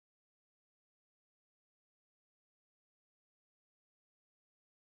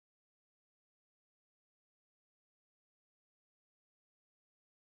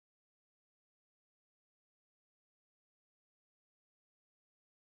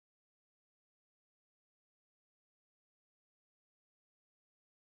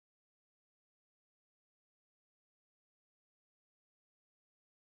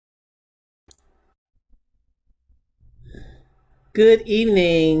Good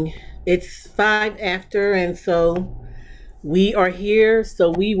evening. It's 5 after, and so we are here, so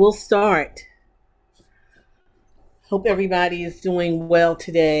we will start. Hope everybody is doing well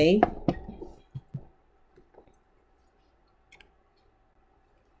today.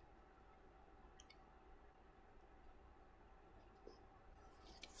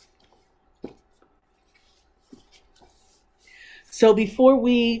 So, before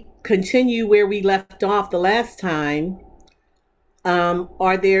we continue where we left off the last time,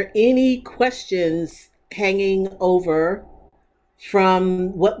 are there any questions hanging over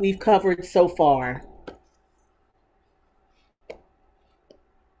from what we've covered so far?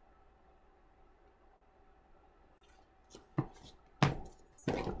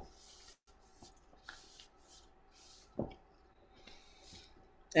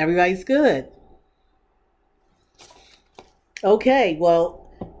 Everybody's good. Okay,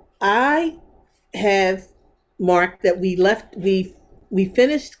 well, I have marked that we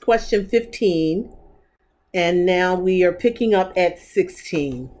finished question 15 and now we are picking up at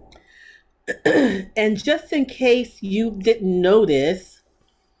 16. And just in case you didn't notice,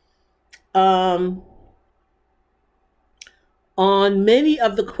 um, on many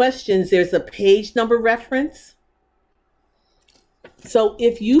of the questions there's a page number reference. So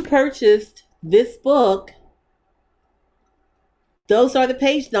if you purchased this book, those are the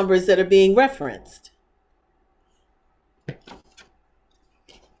page numbers that are being referenced.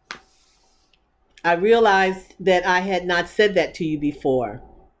 I realized that I had not said that to you before.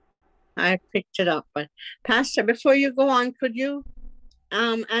 I picked it up, but Pastor, before you go on, could you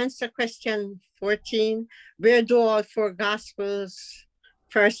answer question 14? Where do all four gospels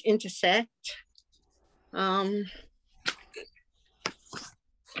first intersect?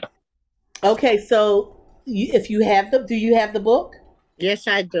 Okay, so if you have do you have the book? Yes,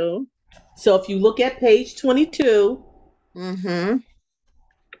 I do. So if you look at page 22, Mm-hmm.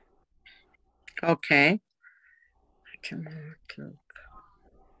 Okay.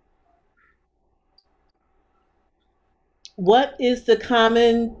 what is the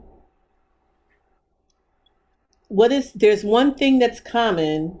common there's one thing that's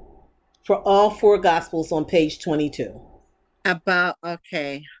common for all four gospels on page 22. About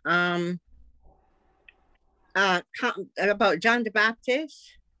about John the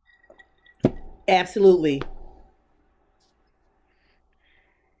Baptist. Absolutely.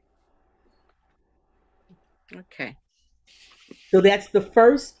 Okay. So that's the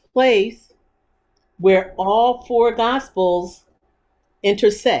first place where all four gospels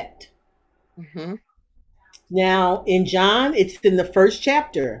intersect. Mm-hmm. Now in John, it's in the first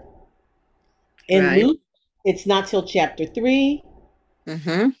chapter. In Right. Luke, it's not till chapter 3.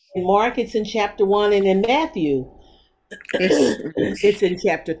 Mm-hmm. In Mark, it's in chapter 1, and in Matthew, it's in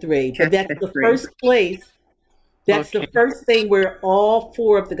chapter 3. But that's Chapter the 3. first place. That's the Okay. first thing where all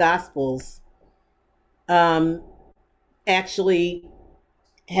four of the gospels um, actually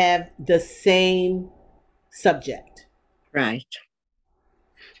have the same subject. Right.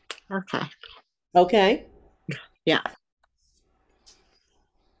 Okay. Okay. Yeah.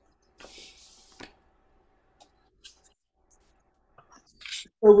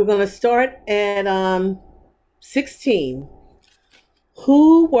 So we're going to start at 16.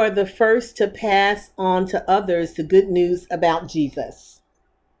 Who were the first to pass on to others the good news about Jesus?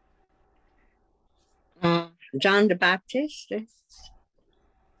 John the Baptist.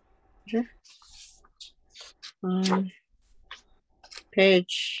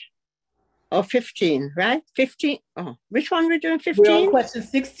 Page 15, right? 15. Oh, which one we're doing? We're on 15? question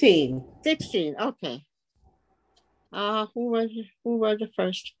 16. 16. Okay. Who was the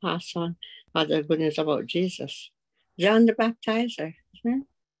first to pass on the good news about Jesus? John the Baptizer, isn't it?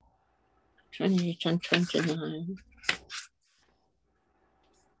 28 and 29.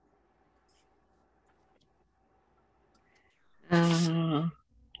 Uh,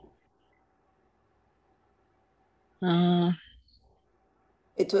 uh,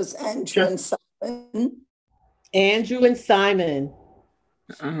 It was Andrew and Simon. Andrew and Simon.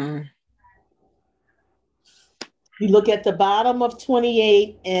 uh, You look at the bottom of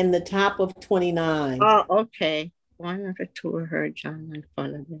 28 and the top of 29. oh, okay. One of the two heard John and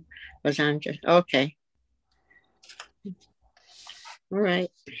followed him. Was Andrew. Okay. All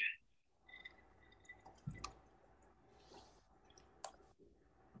right.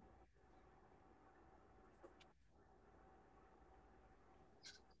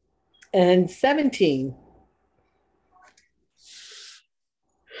 And 17.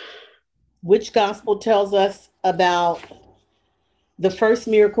 Which gospel tells us about the first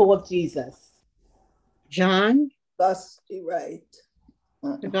miracle of Jesus? John. Gospel, right.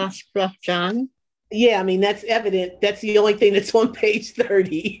 The Gospel of John. Yeah, I mean, that's evident. That's the only thing that's on page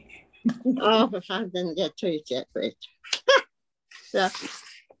 30. Oh, if I didn't get to it yet, wait.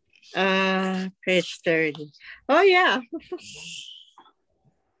 Yeah. Page 30. Oh, yeah.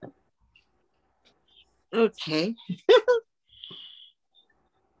 Okay.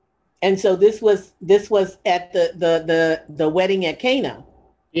 And so this was at the wedding at Cana,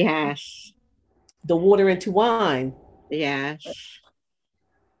 Yes. the water into wine, Yes.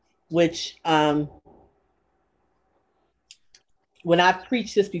 which when I've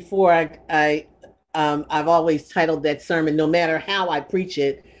preached this before, I've always titled that sermon, "No matter how I preach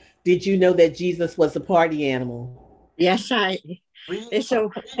it, did you know that Jesus was a party animal?" Yes, Read, it's a,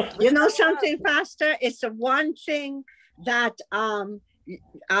 read, you read know out something, loud. Pastor? It's the one thing that um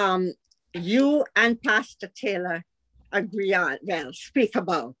you and Pastor Taylor agree on, well, speak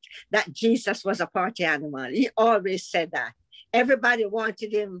about, that Jesus was a party animal. He always said that. Everybody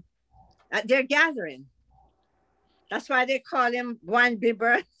wanted him at their gathering. That's why they call him wine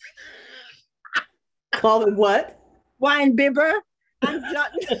bibber, Call it what? wine bibber, and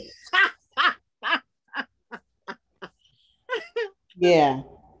glutton. Yeah.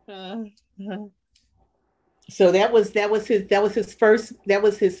 So that was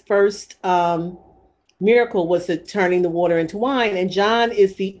his first miracle, was the turning the water into wine, and John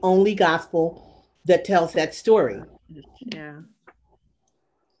is the only gospel that tells that story. Yeah.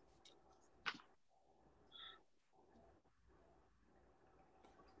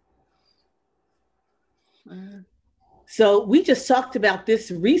 So we just talked about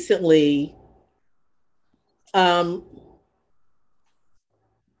this recently. Um,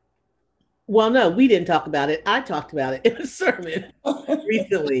 well, no, we didn't talk about it. I talked about it in a sermon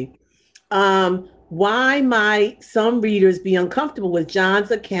recently. Why might some readers be uncomfortable with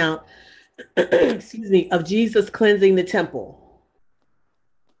John's account, excuse me, of Jesus cleansing the temple?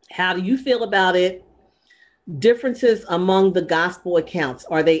 How do you feel about it? Differences among the gospel accounts,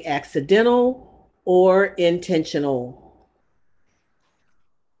 are they accidental or intentional?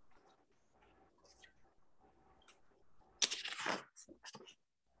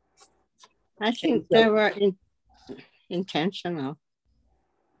 I think they were intentional.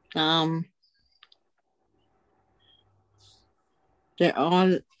 They're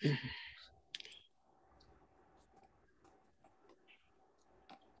all,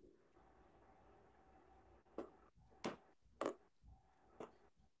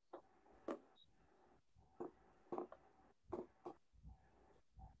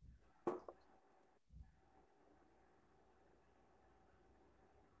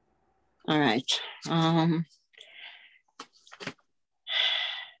 all right.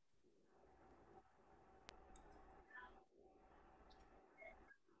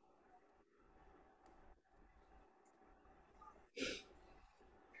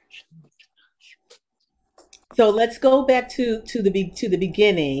 So let's go back to the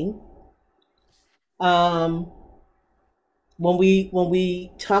beginning. Um, when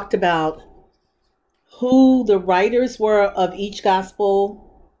we talked about who the writers were of each gospel,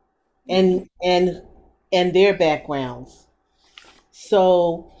 and their backgrounds.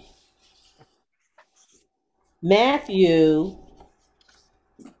 So Matthew,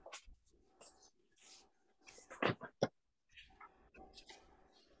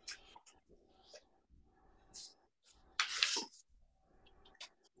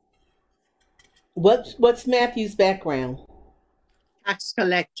 what's Matthew's background? Tax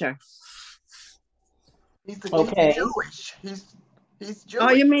collector. He's Okay. Jewish. He's Jewish.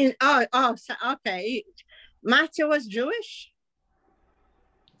 Oh, you mean, okay. Matthew was Jewish?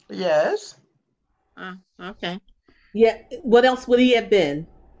 Yes. Okay. Yeah. What else would he have been?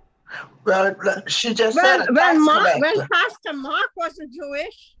 Well, she just said a tax collector. Pastor Mark wasn't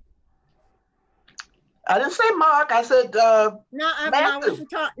Jewish. I didn't say Mark. I said No, I Matthew. wasn't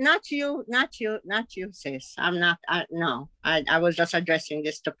talking. Not you, sis. I'm not. No, I was just addressing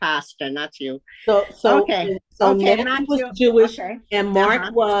this to Pastor, not you. So Okay. Matthew was Jewish, okay. and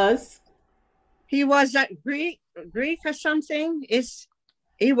Mark was. He was a Greek or something.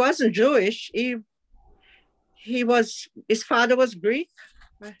 He wasn't Jewish. He was. His father was Greek.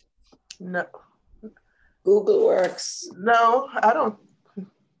 No. Google works. No, I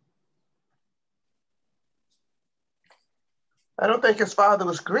don't think his father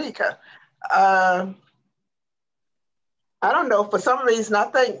was Greek. I don't know. For some reason, I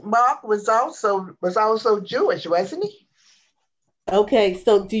think Mark was also Jewish, wasn't he? Okay,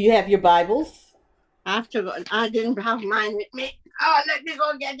 so do you have your Bibles? I have to go. I didn't have mine with me. Oh, let me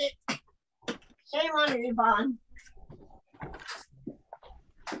go get it. Shame on you, Yvonne.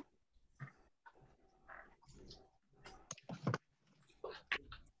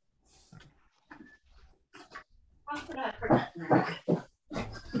 How could I forget that?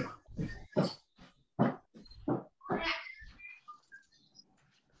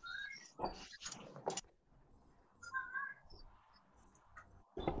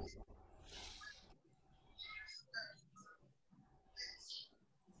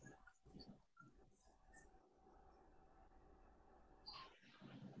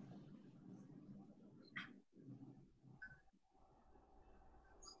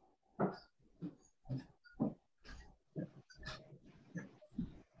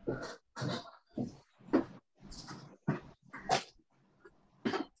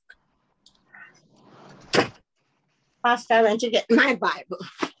 Pastor, I went to get my Bible.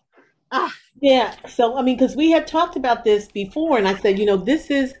 Yeah. So, I mean, because we had talked about this before, and I said,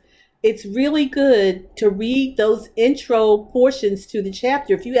 it's really good to read those intro portions to the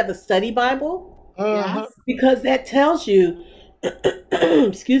chapter if you have a study Bible, Mhm. because that tells you,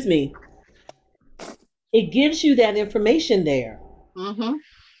 excuse me, it gives you that information there. Mm-hmm.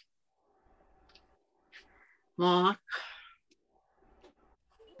 Mark.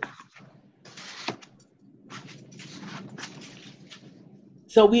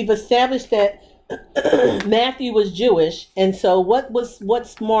 So we've established that Matthew was Jewish, and so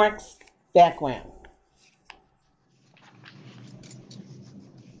what's Mark's background?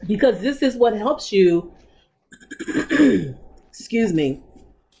 Because this is what helps you, excuse me,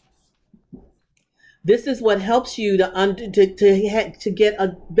 this is what helps you to get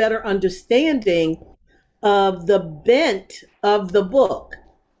a better understanding of the bent of the book.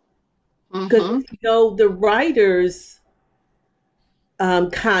 Because Mm-hmm. you know the writer's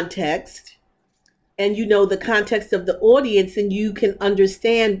context, and you know the context of the audience, and you can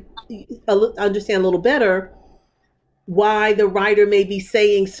understand a little better why the writer may be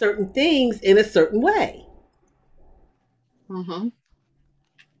saying certain things in a certain way. Mm-hmm.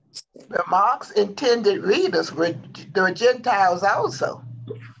 But Mark's intended readers were Gentiles also.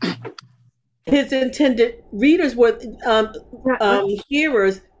 His intended readers were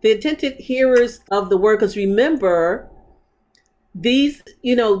hearers, the intended hearers of the word. Because remember, these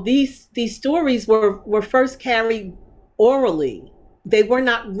stories were first carried orally. They were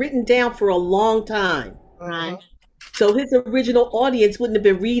not written down for a long time. Right. So his original audience wouldn't have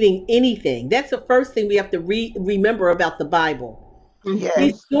been reading anything. That's the first thing we have to remember about the Bible. Yes.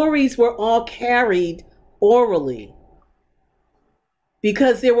 These stories were all carried orally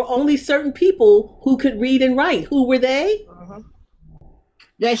because there were only certain people who could read and write. Who were they?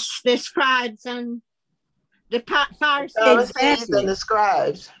 The scribes and the Pharisees. Pharisees and the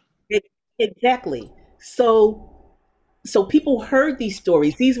scribes. Exactly. So people heard these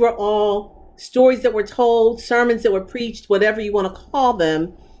stories. These were all stories that were told, sermons that were preached, whatever you want to call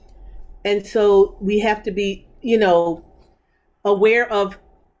them. And so we have to be, aware of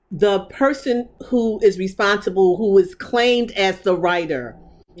the person who is responsible, who is claimed as the writer.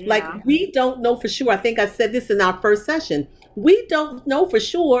 Yeah. Like, we don't know for sure. I think I said this in our first session. We don't know for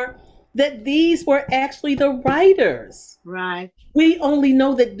sure that these were actually the writers. Right. We only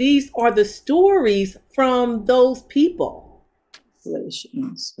know that these are the stories from those people.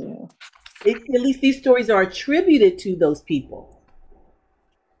 Translations, yeah. At least these stories are attributed to those people.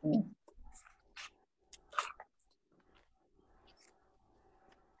 Yeah.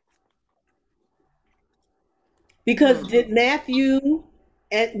 Because did Matthew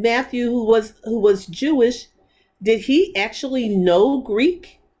who was Jewish, did he actually know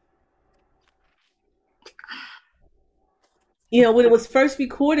Greek? When it was first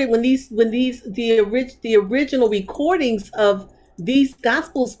recorded, when the original recordings of these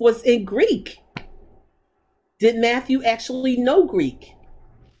gospels was in Greek, did Matthew actually know Greek?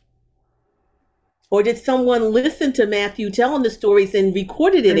 Or did someone listen to Matthew telling the stories and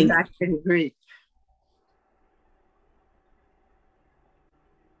recorded it in Greek?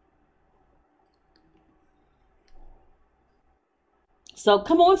 So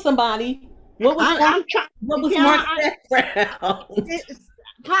come on, somebody. What was Mark's background?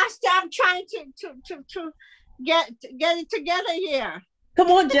 Pastor, I'm trying to get it together here.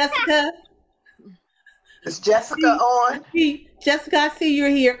 Come on, Jessica. Is Jessica on? Jessica, I see you're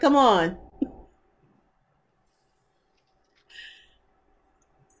here. Come on.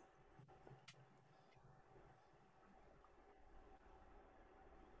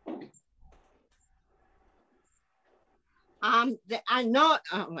 I know.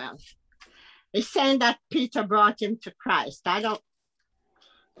 Well, it's saying that Peter brought him to Christ. I don't.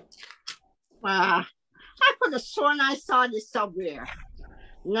 I could have sworn I saw this somewhere.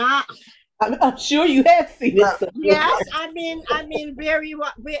 Nah. I'm sure you have seen it somewhere. Yes, I mean, here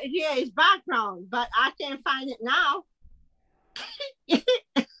is background, but I can't find it now.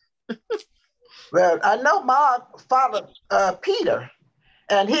 Well, I know Mark followed Peter,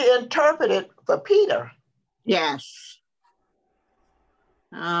 and he interpreted for Peter. Yes.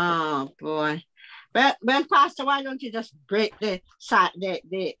 Oh boy. But Pastor, why don't you just break the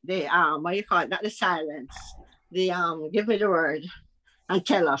what you call it? Not the silence. Give me the word and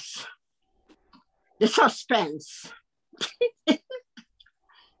tell us the suspense.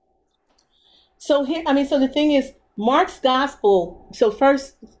 So the thing is, Mark's gospel. So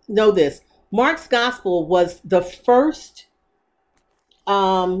first, know this: Mark's gospel was the first.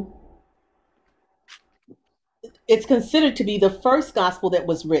 It's considered to be the first gospel that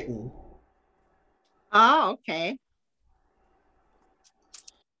was written. Oh, okay.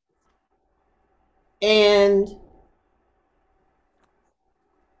 And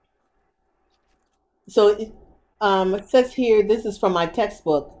so it says here, this is from my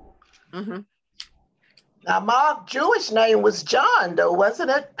textbook. Mm-hmm. Now, Mark's Jewish name was John, though,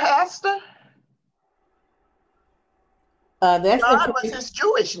 wasn't it, Pastor? That's John was his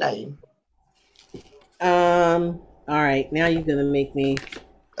Jewish name. all right, now you're gonna make me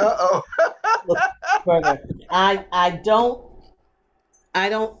Uh-oh. look further. I don't.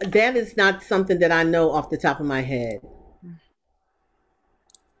 That is not something that I know off the top of my head.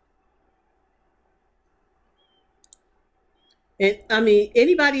 And I mean,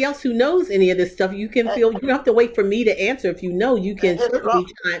 anybody else who knows any of this stuff, you can feel. You don't have to wait for me to answer. If you know, you can certainly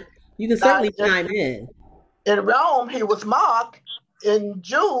chime. You can certainly chime in. In Rome, he was Mark. In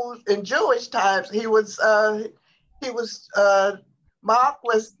Jewish times, he was Mark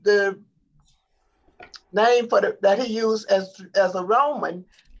was the name that he used as a Roman,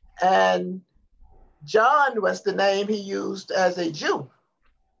 and John was the name he used as a Jew.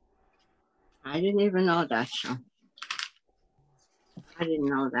 I didn't even know that, so I didn't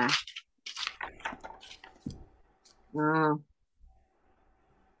know that. Oh.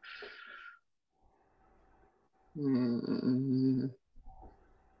 Mm-hmm.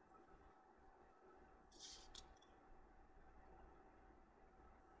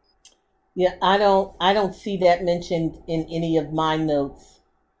 Yeah, I don't see that mentioned in any of my notes.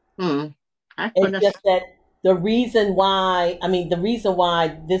 It's just that the reason why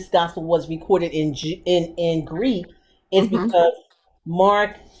this gospel was recorded in Greek is because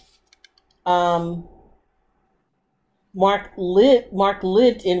Mark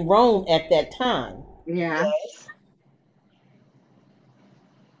lived in Rome at that time. Yeah. Yes.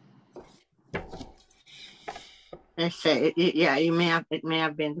 I say, yeah, it may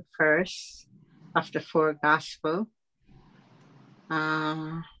have been the first of the four gospel.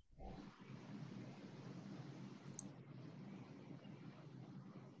 My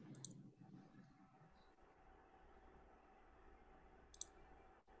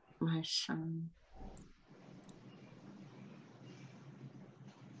son.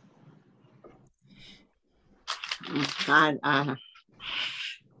 God, I don't.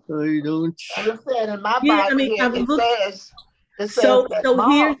 I understand in my Yeah, I Bible mean, here, I've it looked. says So that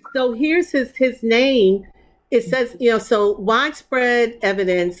Mark. here's his name. It says, so widespread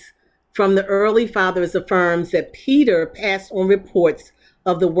evidence from the early fathers affirms that Peter passed on reports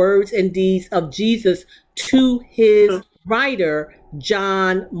of the words and deeds of Jesus to his writer,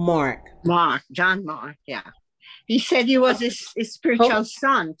 John Mark. John Mark, yeah. He said he was his spiritual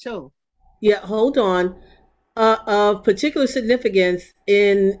son too. Yeah, hold on. Of particular significance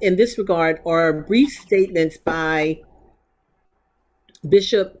in this regard are brief statements by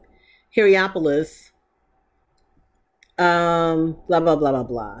Bishop Hierapolis. Blah blah blah blah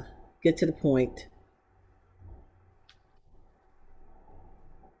blah. Get to the point.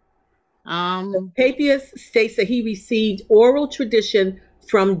 Papias states that he received oral tradition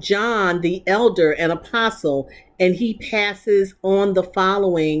from John the elder and apostle, and he passes on the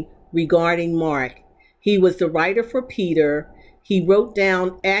following regarding Mark. He was the writer for Peter. He wrote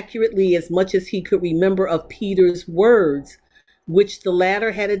down accurately as much as he could remember of Peter's words, which the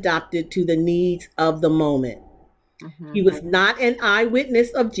latter had adopted to the needs of the moment. He was not an eyewitness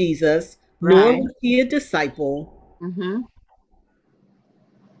of Jesus, nor was he a disciple.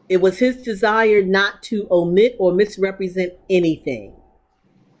 It was his desire not to omit or misrepresent anything.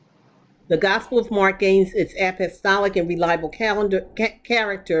 The Gospel of Mark gains its apostolic and reliable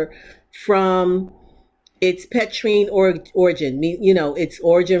character from its Petrine origin, its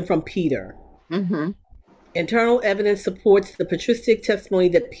origin from Peter. Internal evidence supports the patristic testimony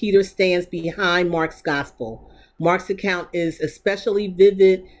that Peter stands behind Mark's Gospel. Mark's account is especially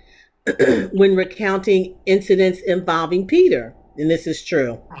vivid when recounting incidents involving Peter, and this is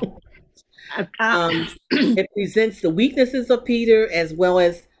true. It presents the weaknesses of Peter as well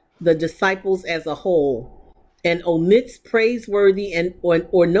as the disciples as a whole. and omits praiseworthy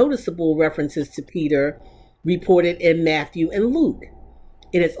or noticeable references to Peter reported in Matthew and Luke.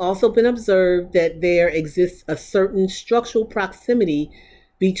 It has also been observed that there exists a certain structural proximity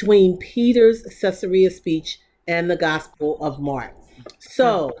between Peter's Caesarea speech and the Gospel of Mark.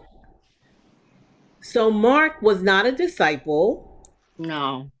 So Mark was not a disciple,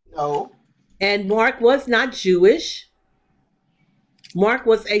 No. No. and Mark was not Jewish. Mark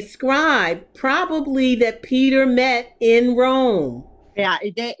was a scribe, probably that Peter met in Rome. Yeah,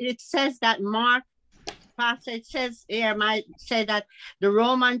 it says that Mark, Pastor, it says here, might say that the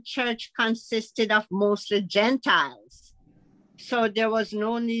Roman church consisted of mostly Gentiles. So there was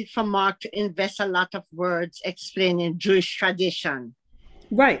no need for Mark to invest a lot of words explaining Jewish tradition.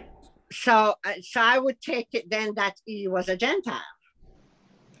 Right. So I would take it then that he was a Gentile.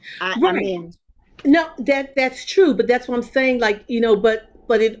 I Right. mean, No, that's true, but that's what I'm saying. Like,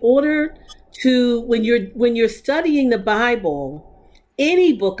 but in order to when you're studying the Bible,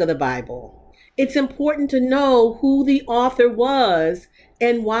 any book of the Bible, it's important to know who the author was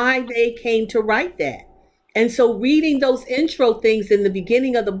and why they came to write that. And so reading those intro things in the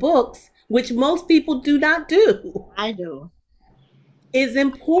beginning of the books, which most people do not do, I do. is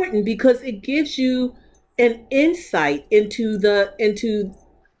important because it gives you an insight into the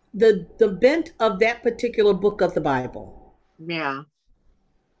bent of that particular book of the Bible. Yeah.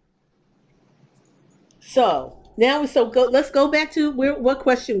 So now, let's go back to what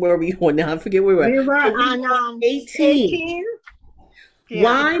question were we on now? I forget where we We were were. on 18. Yeah.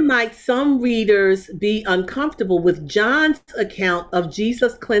 Why might some readers be uncomfortable with John's account of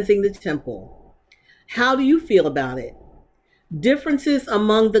Jesus cleansing the temple? How do you feel about it? Differences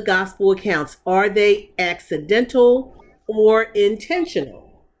among the gospel accounts, are they accidental or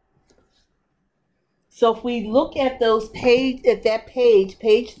intentional? So if we look at that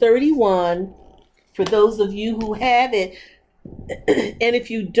page 31, for those of you who have it, and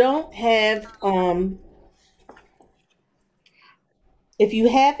if you don't have, if you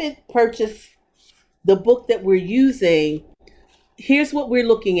haven't purchased the book that we're using, here's what we're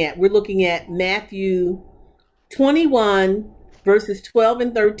looking at. We're looking at Matthew 21, verses 12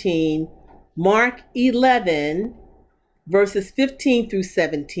 and 13, Mark 11, verses 15 through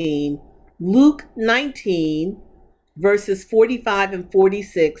 17, Luke 19, verses 45 and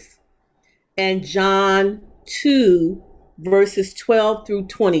 46, and John 2, verses 12 through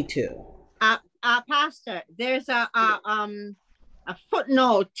 22. Pastor, there's a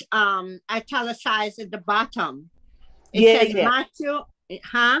footnote italicized at the bottom. It says Matthew,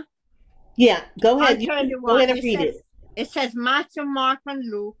 huh? Yeah, go ahead. Go ahead and read it. It says Matthew, Mark, and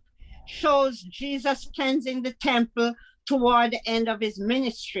Luke shows Jesus cleansing the temple toward the end of his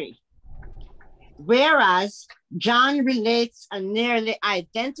ministry, whereas John relates a nearly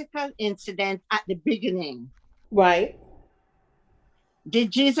identical incident at the beginning. Right.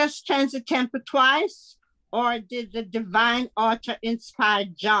 Did Jesus cleanse the temple twice, or did the divine author inspire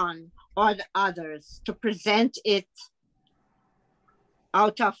John or the others to present it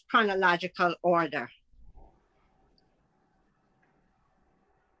out of chronological order?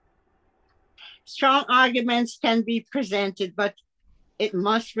 Strong arguments can be presented, but it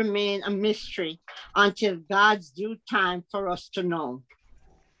must remain a mystery until God's due time for us to know.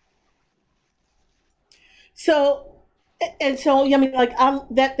 So, I mean, like,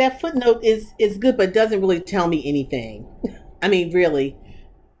 that footnote is good, but doesn't really tell me anything. I mean, really.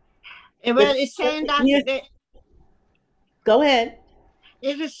 Well, it's saying that. Go ahead.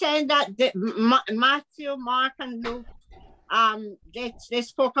 It is saying that Matthew, Mark, and Luke, they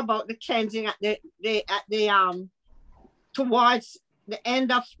spoke about the cleansing at the towards the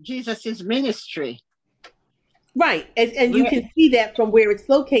end of Jesus's ministry. Right, and you can see that from where it's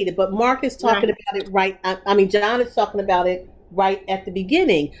located. But Mark is talking about it right. I mean, John is talking about it right at the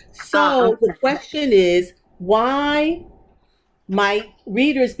beginning. So the question is, why might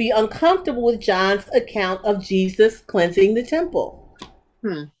readers be uncomfortable with John's account of Jesus cleansing the temple?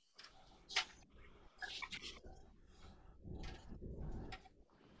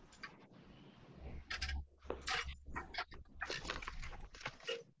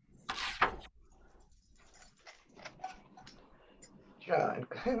 John.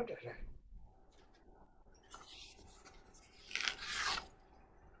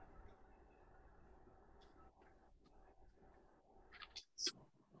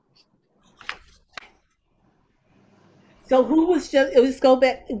 So who was let's go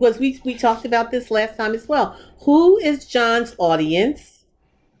back, was we talked about this last time as well. Who is John's audience?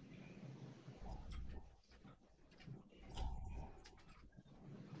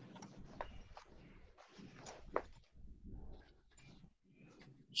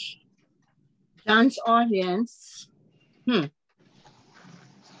 John's audience.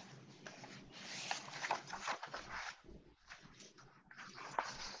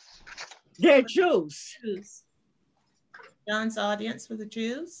 They're Jews. Jews. John's audience were the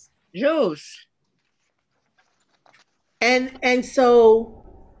Jews. Jews. And so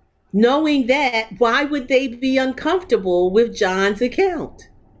knowing that, why would they be uncomfortable with John's account?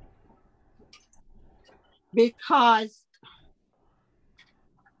 Because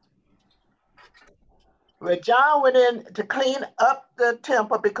When John went in to clean up the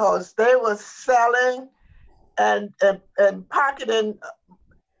temple because they were selling and pocketing,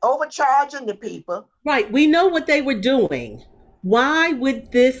 overcharging the people. Right. We know what they were doing. Why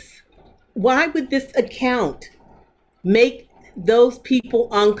would this account make those people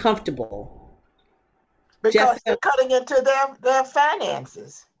uncomfortable? Because Jessica? they're cutting into their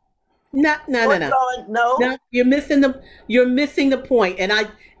finances. No. No. You're missing the point.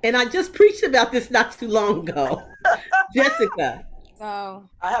 And I just preached about this not too long ago. Jessica. So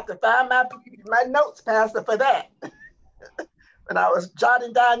I have to find my notes, Pastor, for that. When I was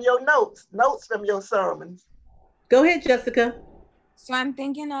jotting down your notes from your sermons. Go ahead, Jessica. So I'm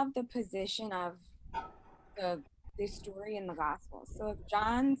thinking of the position of this story in the gospel. So if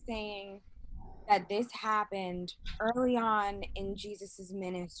John's saying that this happened early on in Jesus's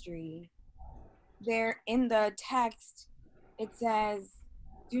ministry, there in the text it says,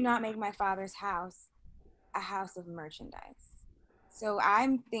 "Do not make my Father's house a house of merchandise." So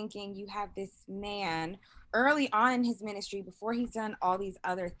I'm thinking you have this man early on in his ministry, before he's done all these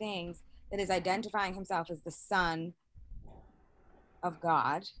other things, that is identifying himself as the Son of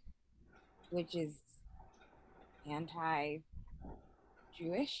God, which is anti-Jewish.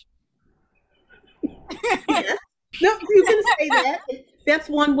 Yes. No, you can say that. That's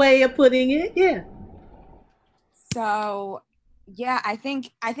one way of putting it. Yeah. So yeah, I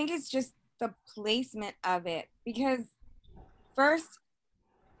think it's just the placement of it, because first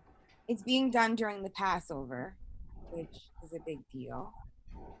it's being done during the Passover, which is a big deal.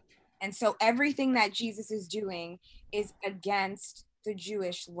 And so everything that Jesus is doing is against the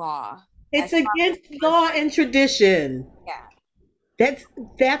Jewish law. It's against law and tradition. Yeah.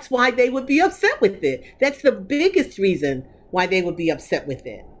 That's why they would be upset with it. That's the biggest reason why they would be upset with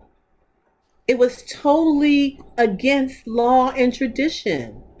it. It was totally against law and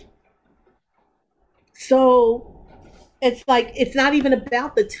tradition. So it's like, it's not even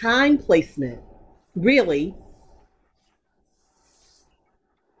about the time placement, really.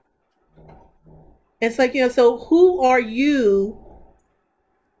 It's like, so who are you?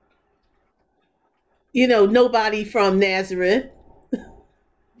 Nobody from Nazareth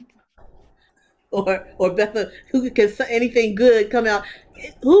or Bethlehem who can anything good come out.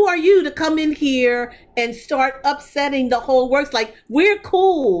 Who are you to come in here and start upsetting the whole works? Like, we're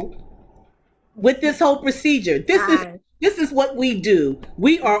cool with this whole procedure. This is what we do.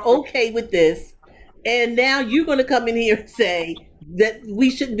 We are okay with this. And now you're going to come in here and say that we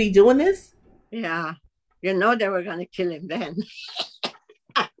shouldn't be doing this? Yeah. They were going to kill him then.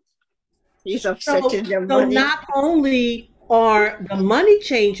 He's upsetting their money. So not only are the money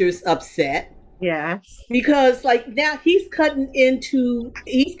changers upset, yes, because now he's cutting into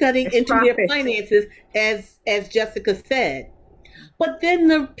their finances, as Jessica said. But then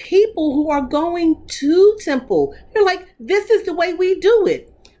the people who are going to temple, they're like, this is the way we do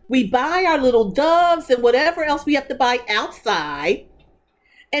it. We buy our little doves and whatever else we have to buy outside,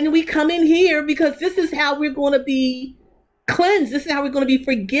 and we come in here because this is how we're going to be cleansed. This is how we're going to be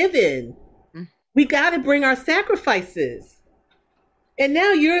forgiven. We got to bring our sacrifices. And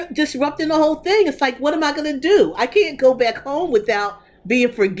now you're disrupting the whole thing. It's like, what am I going to do? I can't go back home without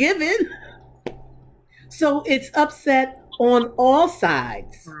being forgiven. So it's upset on all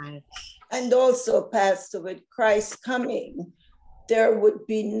sides. And also, Pastor, with Christ coming, there would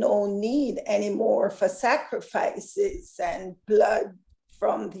be no need anymore for sacrifices and blood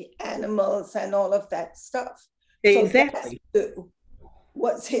from the animals and all of that stuff. Exactly. So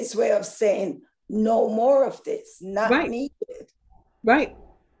what's his way of saying, no more of this, not needed. Right.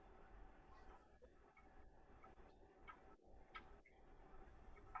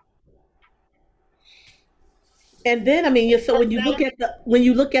 And then, so when you look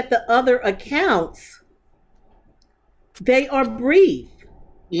at the other accounts, they are brief.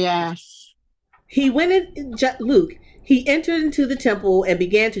 Yes. He went in, Luke, he entered into the temple and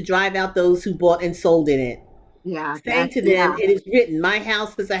began to drive out those who bought and sold in it. Yeah. Saying to them, it is written, my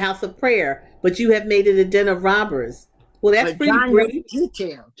house is a house of prayer, but you have made it a den of robbers. Well, that's pretty brief.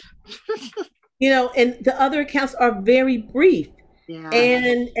 Detailed. And the other accounts are very brief. Yeah.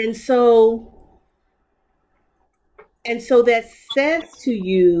 And so that says to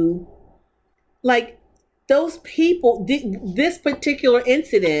you like those people, this particular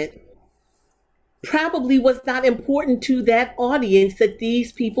incident probably was not important to that audience that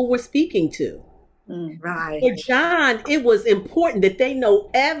these people were speaking to. Right. For John, it was important that they know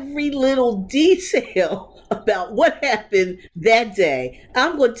every little detail about what happened that day.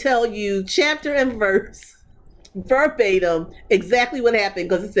 I'm going to tell you chapter and verse, verbatim, exactly what happened,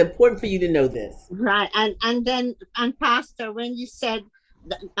 because it's important for you to know this. Right. And then, and Pastor, when you said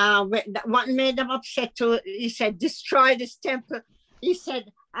what made them upset too, he said, destroy this temple. He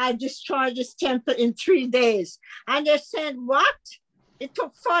said, I destroyed this temple in 3 days. And they said, what? It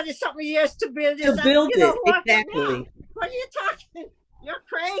took 40 something years to build this. To build you know it, what? exactly. No, what are you talking? You're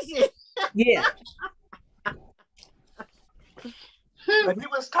crazy. Yeah. But he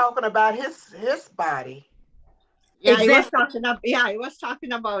was talking about his body. Yeah, he was Exactly. talking about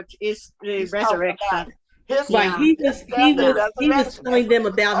his He's talking resurrection. about his Right. Yeah. He his was death and resurrection. That's telling what them he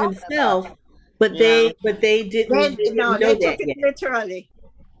was about talking himself, about. but Yeah. they didn't They know took that it yet. literally.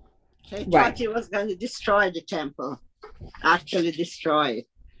 They Right. thought he was going to destroy the temple. Actually destroy it.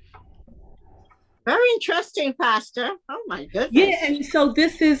 Very interesting, Pastor. Oh my goodness. Yeah, and so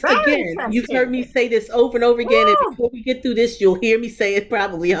this is, Very again, you've interesting. heard me say this over and over again, and Woo! before we get through this, you'll hear me say it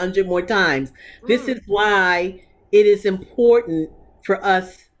probably 100 more times. This Mm. is why it is important for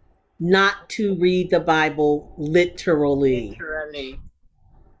us not to read the Bible literally. Literally.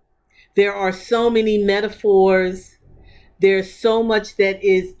 There are so many metaphors. There's so much that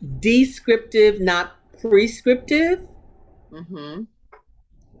is descriptive, not prescriptive. Mm-hmm.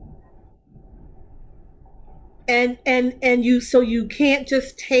 And you can't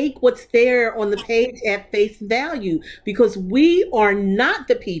just take what's there on the page at face value, because we are not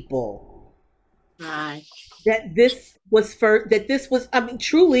the people Right. that this was for, that this was, I mean,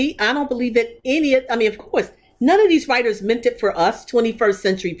 truly, I don't believe that I mean, of course, none of these writers meant it for us 21st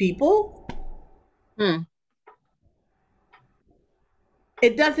century people. Hmm.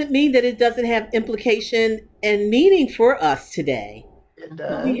 It doesn't mean that it doesn't have implication and meaning for us today. It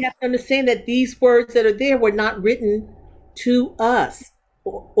But we does. have to understand that these words that are there were not written to us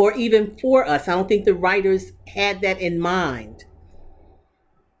or even for us. I don't think the writers had that in mind.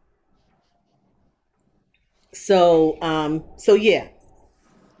 So, so yeah.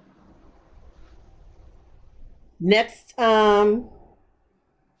 Next,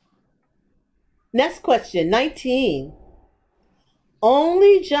 next question, 19.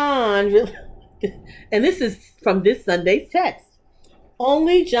 Only John, and this is from this Sunday's text.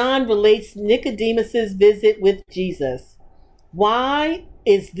 Only John relates Nicodemus's visit with Jesus. Why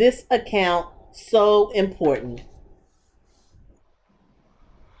is this account so important?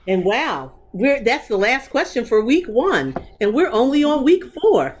 And wow, that's the last question for week 1, and we're only on week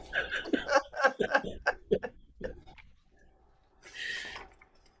 4.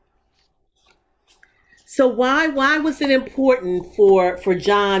 So why was it important for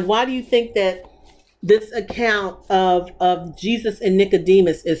John? Why do you think that this account of Jesus and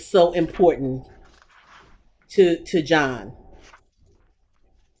Nicodemus is so important to John?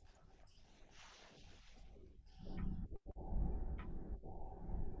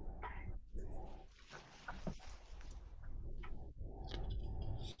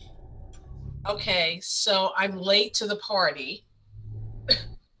 Okay, so I'm late to the party. No,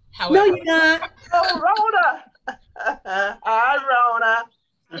 However, you're not. Oh, Rhoda. Hi,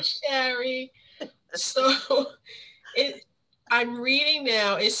 Rhoda. Sherry. So I'm reading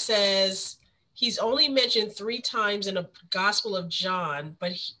now. It says he's only mentioned 3 times in the Gospel of John,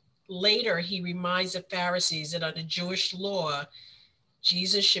 but later he reminds the Pharisees that under Jewish law,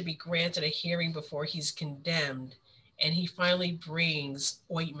 Jesus should be granted a hearing before he's condemned. And he finally brings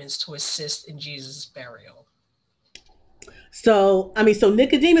ointments to assist in Jesus' burial. So, I mean, so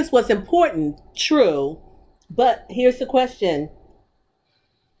Nicodemus was important, true, but here's the question.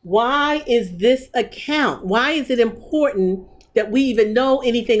 Why is this account, why is it important that we even know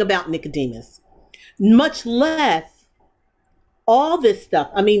anything about Nicodemus? Much less all this stuff.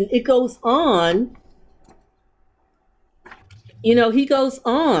 I mean, it goes on. You know, he goes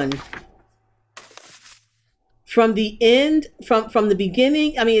on from the end, from the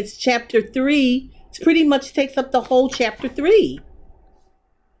beginning. I mean, it's chapter 3. It pretty much takes up the whole chapter 3.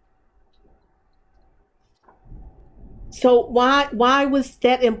 So why was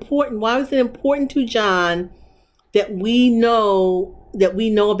that important? Why was it important to John that we know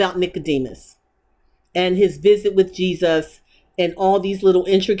about Nicodemus and his visit with Jesus and all these little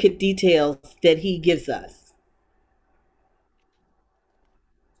intricate details that he gives us?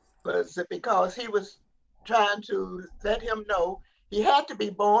 Was it because he was trying to let him know he had to be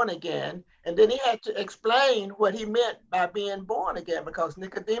born again, and then he had to explain what he meant by being born again, because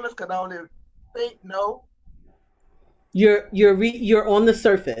Nicodemus could only think no. You're on the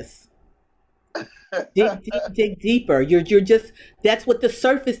surface. Dig deeper. You're just, that's what the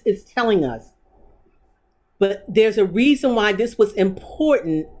surface is telling us. But there's a reason why this was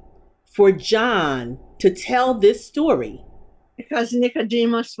important for John to tell this story. Because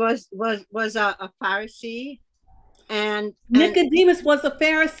Nicodemus was a Pharisee, and Nicodemus was a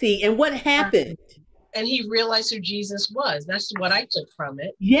Pharisee, and what happened? And he realized who Jesus was. That's what I took from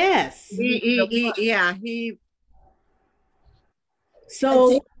it. Yes. he So I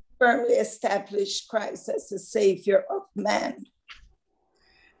think firmly established Christ as the Savior of man.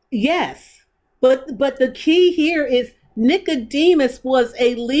 yes. But the key here is Nicodemus was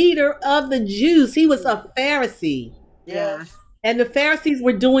a leader of the Jews. He was a Pharisee. Yes. And the Pharisees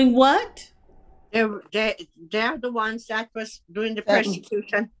were doing what? they're the ones that was doing the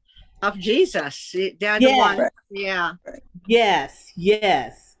persecution of Jesus. They're the Yeah. ones, yeah.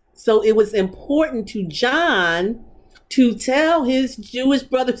 Yes. So it was important to John to tell his Jewish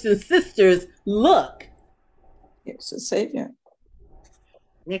brothers and sisters, look, Here's the Savior.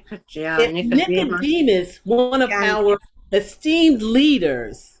 if Nicodemus, one of our esteemed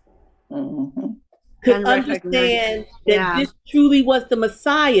leaders, Mhm. could Can recognize- understand that yeah. this truly was the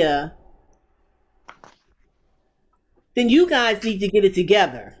Messiah, then you guys need to get it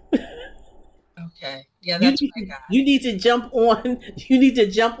together. Okay. Yeah, that's what I got. You need to jump on. You need to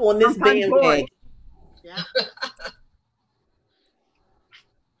jump on this Jump on board. bandwagon. Yeah.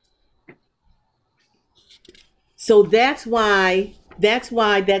 So that's why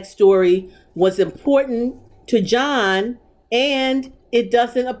that story was important to John, and it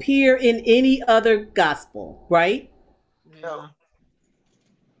doesn't appear in any other gospel, right? No.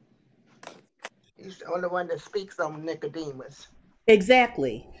 He's the only one that speaks on Nicodemus.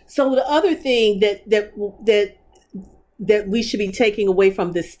 Exactly. So the other thing that we should be taking away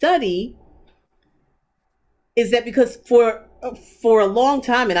from this study is that, because for a long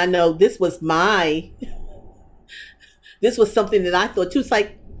time, and I know this was something that I thought too. It's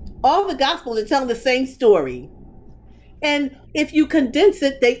like all the gospels are telling the same story. And if you condense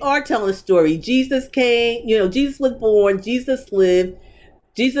it, they are telling a story. Jesus came, Jesus was born, Jesus lived,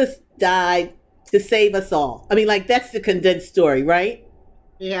 Jesus died to save us all. I mean, like, that's the condensed story, right?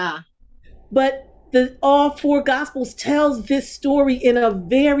 Yeah. But all four gospels tells this story in a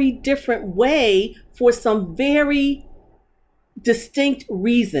very different way for some very distinct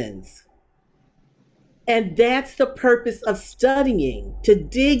reasons. And that's the purpose of studying, to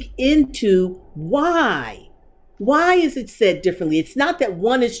dig into why. Why is it said differently? It's not that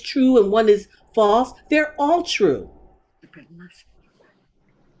one is true and one is false. They're all true.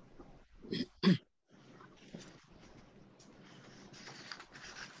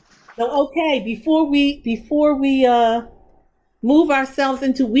 So, okay, before we move ourselves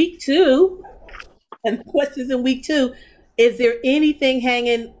into week 2 and questions in week 2, is there anything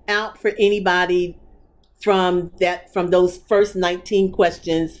hanging out for anybody from those first 19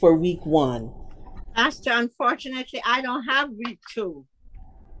 questions for week 1? Pastor, unfortunately, I don't have week 2.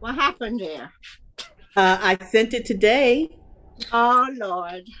 What happened there? I sent it today. Oh,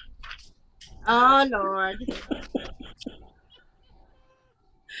 Lord. Oh, Lord.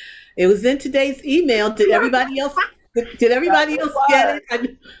 It was in today's email. Did everybody else get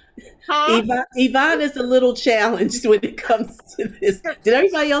it? Huh? Yvonne is a little challenged when it comes to this. Did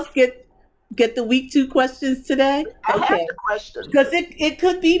everybody else get the week 2 questions today? I have the question. Because it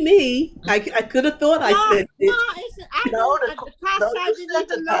could be me. I could have thought I sent it. The pastor, I didn't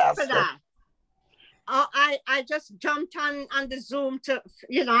sent even it, look for Pastor. that. Oh, I just jumped on the Zoom to,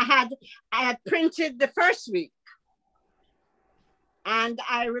 I had printed the first week. And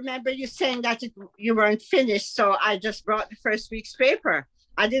I remember you saying that you weren't finished, so I just brought the first week's paper.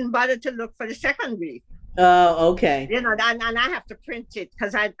 I didn't bother to look for the second week. Oh, okay. And I have to print it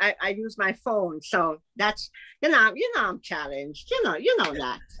because I use my phone. So that's, I'm challenged. You know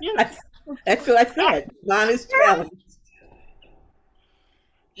that. That's what I said. Mine is challenged.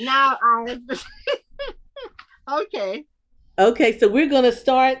 Now okay. Okay, so we're going to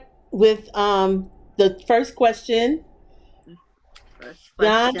start with the first question.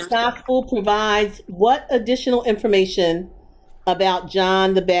 John's Gospel provides what additional information about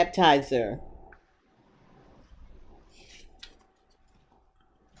John the Baptizer?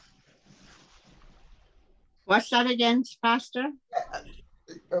 What's that again, Pastor?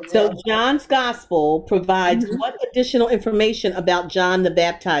 So John's Gospel provides what additional information about John the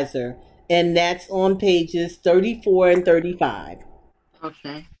Baptizer? And that's on pages 34 and 35.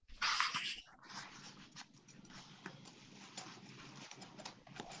 Okay.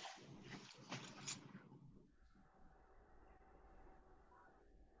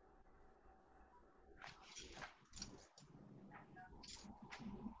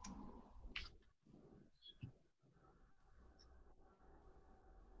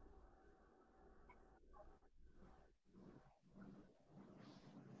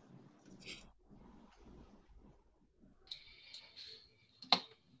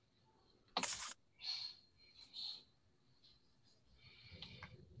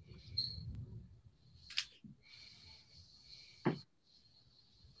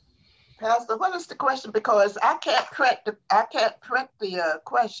 Pastor, what is the question? Because I can't print the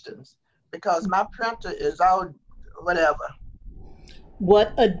questions because my printer is all whatever.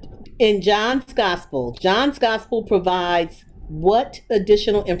 In John's gospel provides what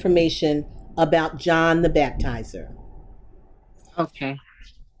additional information about John the Baptizer? Okay.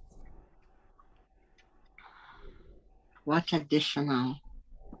 What additional?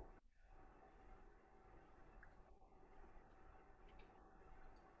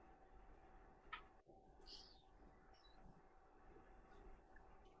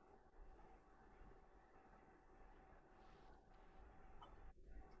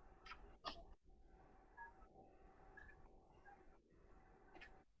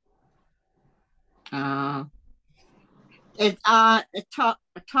 It talk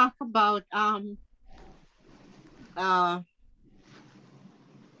about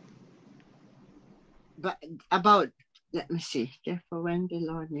but about, let me see. Therefore, when the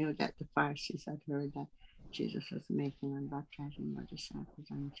Lord knew that the Pharisees had heard that Jesus was making and baptizing more disciples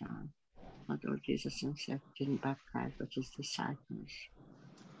than John, although Jesus himself didn't baptize but his disciples.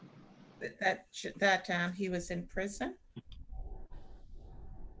 That he was in prison?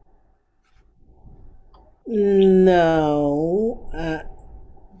 No.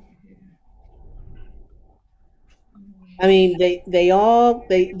 I mean, they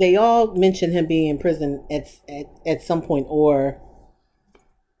all mention him being in prison at some point, or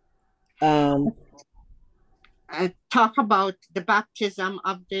talk about the baptism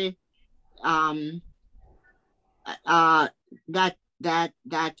of the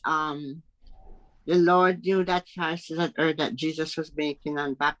the Lord knew that Pharisees had heard that Jesus was making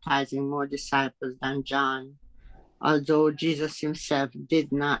and baptizing more disciples than John, although Jesus himself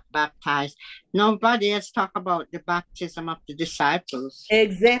did not baptize. Nobody has talked about the baptism of the disciples.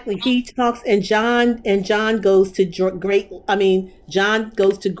 Exactly. He talks, and John goes to great length. I mean,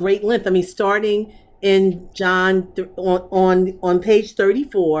 starting in John on page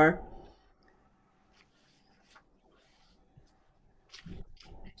 34.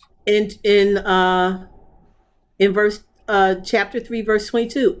 In verse chapter 3, verse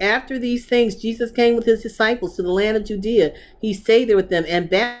 22. After these things, Jesus came with his disciples to the land of Judea. He stayed there with them and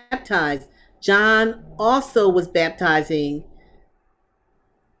baptized. John also was baptizing.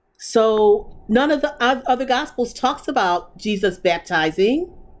 So none of the other gospels talks about Jesus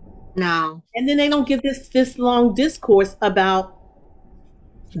baptizing. No. And then they don't give this long discourse about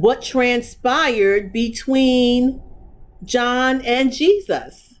what transpired between John and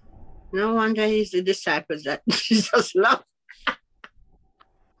Jesus. No wonder he's the disciples that Jesus loved.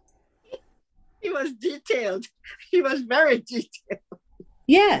 He was detailed. He was very detailed.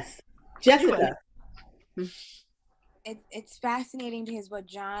 Yes. Jessica. It's fascinating because what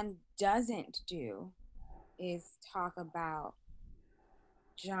John doesn't do is talk about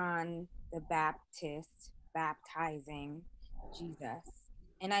John the Baptist baptizing Jesus.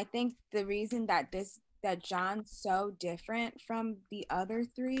 And I think the reason that John's so different from the other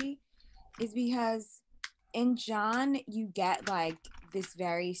three is because in John you get like this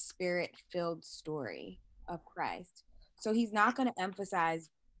very spirit-filled story of Christ. So he's not going to emphasize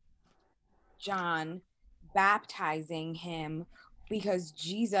John baptizing him because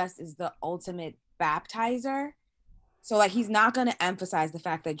Jesus is the ultimate baptizer. So like he's not going to emphasize the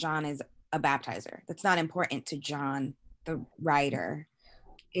fact that John is a baptizer. That's not important to John, the writer.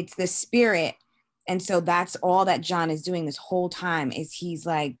 It's the Spirit. And so that's all that John is doing this whole time, is he's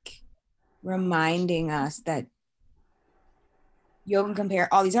like reminding us that you can compare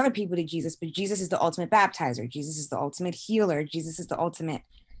all these other people to Jesus, but Jesus is the ultimate baptizer. Jesus is the ultimate healer. Jesus is the ultimate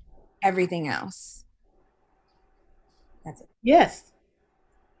everything else. That's it. Yes.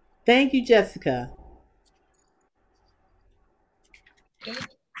 Thank you, Jessica.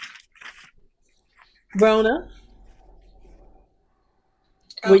 Rona?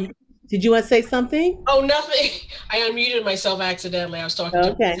 Did you want to say something? Oh, nothing. I unmuted myself accidentally. I was talking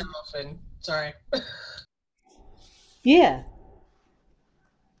to myself, and sorry. Yeah.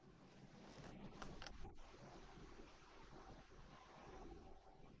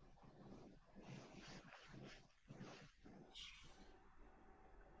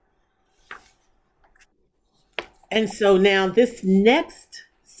 And so now this next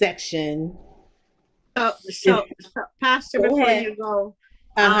section. So Pastor, before you go,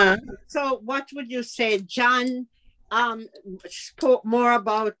 so what would you say? John spoke more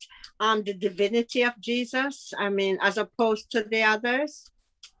about the divinity of Jesus, I mean, as opposed to the others?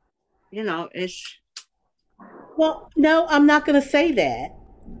 You know, well, no, I'm not going to say that.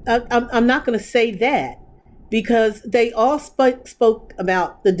 I'm not going to say that, because they all spoke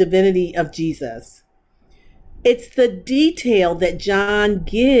about the divinity of Jesus. It's the detail that John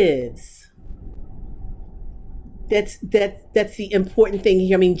gives. That's the important thing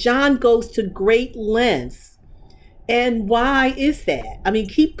here. I mean, John goes to great lengths. And why is that? I mean,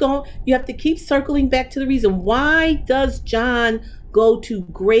 keep going. You have to keep circling back to the reason. Why does John go to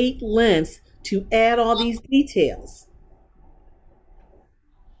great lengths to add all these details?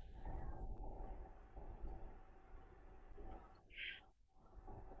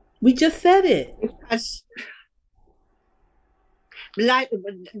 We just said it. Because, like,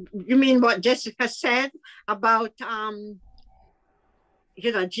 you mean what Jessica said about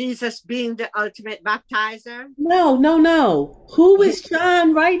Jesus being the ultimate baptizer? No. Who is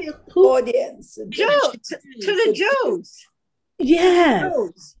John writing? Who? Audience. Jews, to the Jews.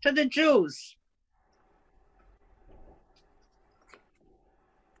 Yes. To the Jews.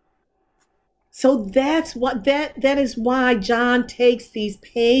 So that's what that is why John takes these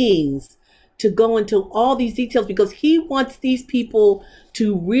pains to go into all these details, because he wants these people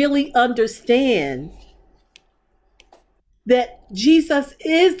to really understand that Jesus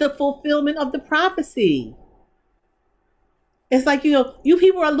is the fulfillment of the prophecy. It's like, you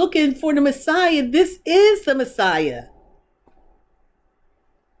people are looking for the Messiah. This is the Messiah.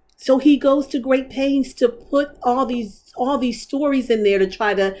 So he goes to great pains to put all these stories in there to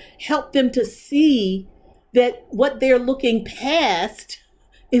try to help them to see that what they're looking past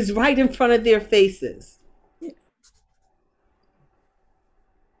is right in front of their faces.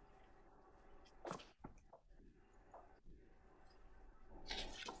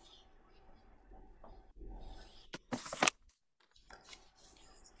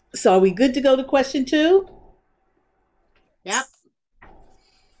 So are we good to go to question 2? Yep.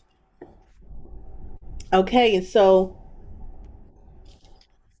 Okay, and so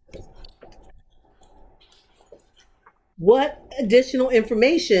what additional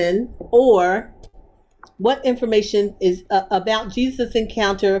information is about Jesus'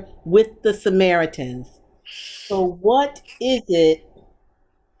 encounter with the Samaritans? So what is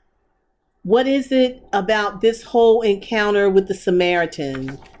it about this whole encounter with the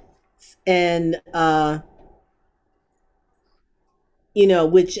Samaritans? And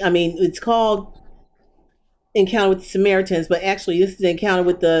which, I mean, it's called Encounter with the Samaritans, but actually this is the encounter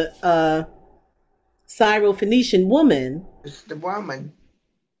with the Syro-Phoenician woman. It's the woman.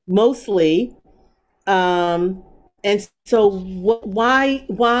 Mostly. And so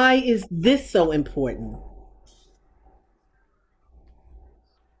why is this so important?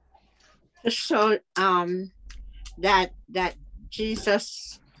 So that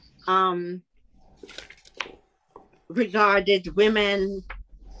Jesus regarded women,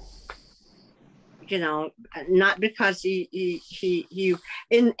 not because he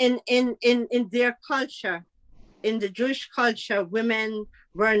in their culture, in the Jewish culture, women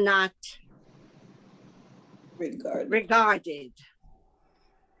were not regarded.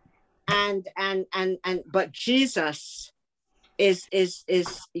 And but Jesus is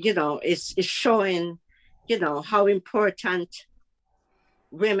showing, how important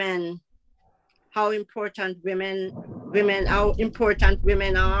women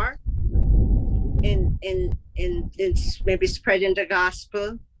are in maybe spreading the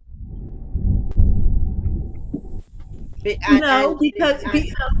gospel. Because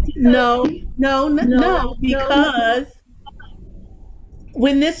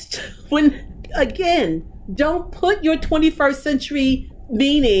again, don't put your 21st century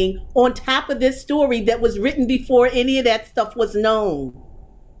meaning on top of this story that was written before any of that stuff was known.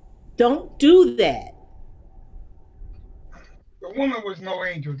 Don't do that. The woman was no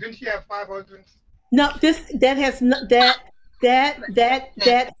angel. Didn't she have 5 husbands? No, that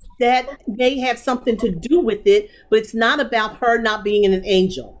may have something to do with it, but it's not about her not being an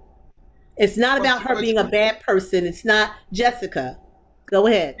angel. It's not about her being a bad person. It's not. Jessica, go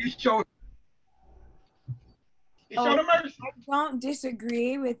ahead. He showed her mercy. I don't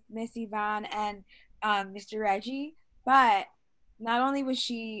disagree with Miss Yvonne and Mr. Reggie, but not only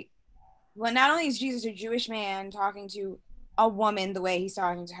is Jesus a Jewish man talking to a woman the way he's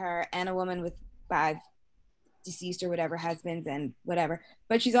talking to her, and a woman with 5 deceased or whatever husbands and whatever,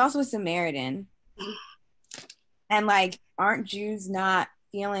 but she's also a Samaritan. And aren't Jews not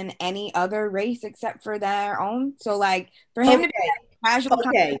feeling any other race except for their own? So for him to be casual.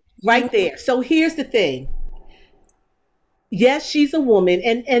 Okay, right there. So here's the thing. Yes, she's a woman,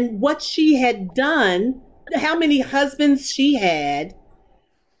 and what she had done, how many husbands she had,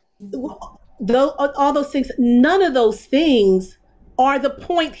 though, all those things, none of those things are the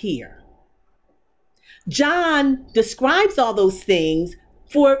point here. John describes all those things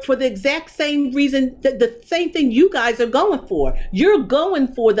for the exact same reason, the same thing you guys are going for. You're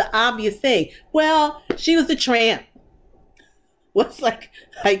going for the obvious thing. Well, she was a tramp. What's like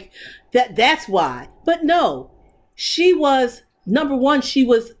that's why. But no, she was, number one, she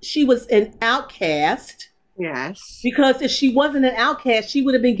was an outcast. Yes. Because if she wasn't an outcast, she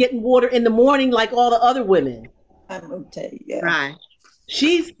would have been getting water in the morning like all the other women. I'm gonna tell you, yeah. Right.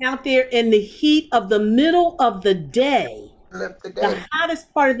 She's out there in the heat of the middle of the day, the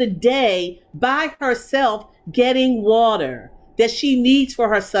hottest part of the day, by herself getting water that she needs for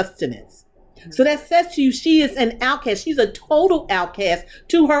her sustenance. So that says to you, she is an outcast. She's a total outcast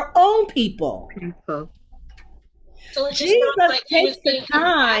to her own people. So it just Jesus sounds like he was takes the being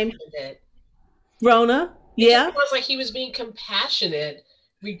time. compassionate. Rona, It yeah? just feels like he was being compassionate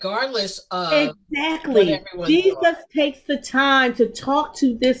regardless of Exactly. what everyone Jesus thought. takes the time to talk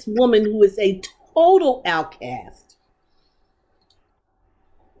to this woman who is a total outcast.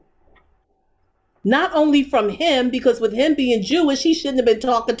 Not only from him, because with him being Jewish, he shouldn't have been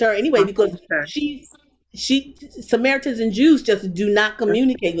talking to her anyway, because Samaritans and Jews just do not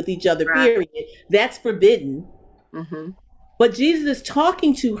communicate with each other, Right. period. That's forbidden. Mm-hmm. But Jesus is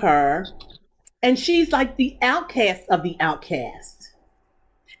talking to her, and she's like the outcast of the outcast.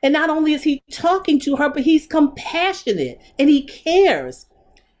 And not only is he talking to her, but he's compassionate and he cares.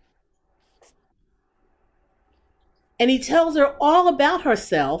 And he tells her all about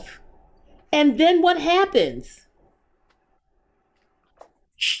herself. And then what happens?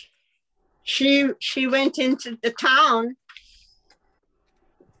 She went into the town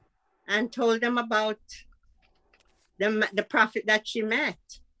and told them about the prophet that she met.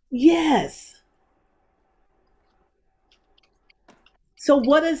 Yes. So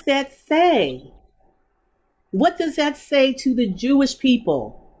what does that say? What does that say to the Jewish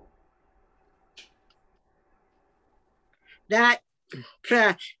people? That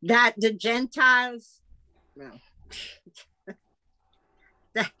the Gentiles, well,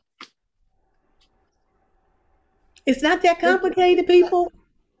 it's not that complicated, people.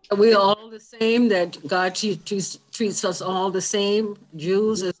 Are we all the same? That God treats us all the same,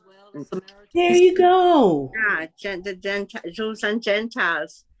 Jews as well as Samaritans? There you go. yeah, the Jews and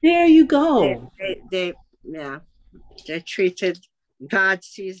Gentiles. There you go. They're treated. God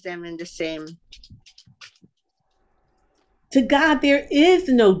sees them in the same. To God, there is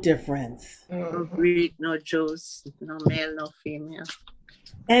no difference. No Greek, no Jews, no male, no female.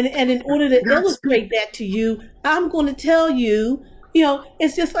 And in order to illustrate that to you, I'm going to tell you,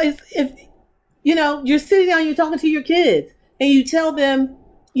 it's just like if, you're sitting down, you're talking to your kids, and you tell them,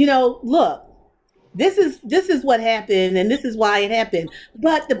 look, this is what happened, and this is why it happened.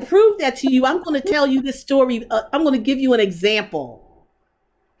 But to prove that to you, I'm going to tell you this story. I'm going to give you an example.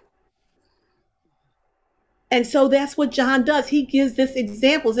 And so that's what John does. He gives this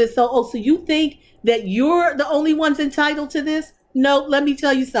examples. And so you think that you're the only ones entitled to this? No, let me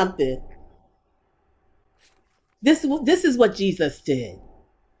tell you something. This is what Jesus did.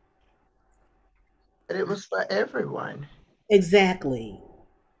 That it was for everyone. Exactly.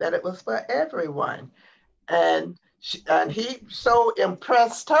 That it was for everyone. And he so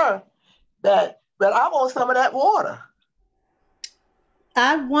impressed her that I want some of that water.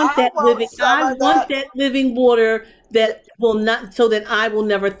 I want that living water that will not, so that I will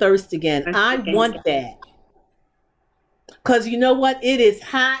never thirst again. I want that. Because you know what? It is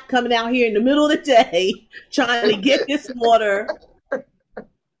hot coming out here in the middle of the day trying to get this water.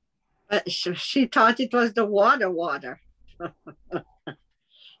 But she thought it was the water.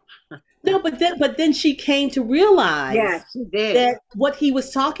 No, but then she came to realize she did. that what he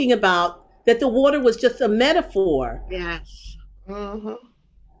was talking about, that the water was just a metaphor. Yes. Mm-hmm.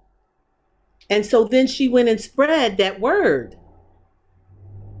 And so then she went and spread that word.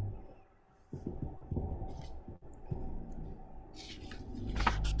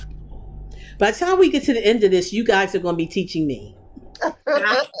 By the time we get to the end of this, you guys are going to be teaching me.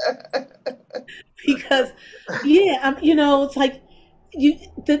 Because, it's like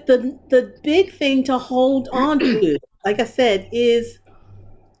the big thing to hold on to, like I said, is,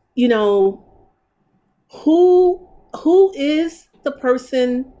 who is the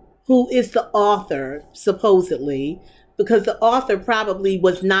person who is the author, supposedly, because the author probably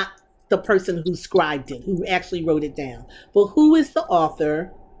was not the person who scribed it, who actually wrote it down. But who is the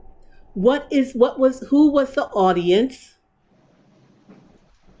author? Who was the audience?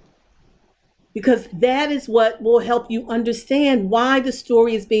 Because that is what will help you understand why the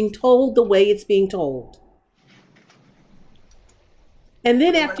story is being told the way it's being told. And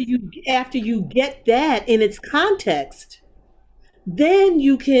then after you get that in its context, then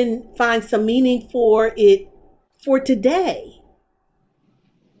you can find some meaning for it for today.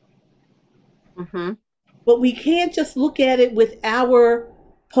 Mhm. But we can't just look at it with our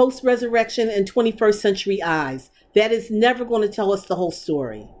post-resurrection and 21st century eyes. That is never going to tell us the whole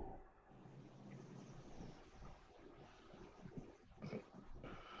story.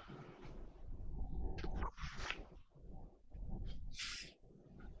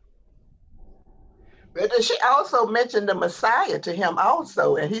 But then she also mentioned the Messiah to him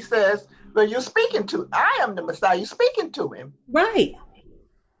also. And he says, well, you're speaking to, I am the Messiah. You're speaking to him. Right. She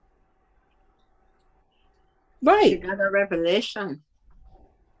Right. got a revelation.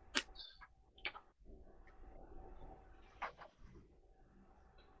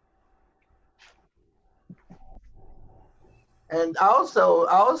 And also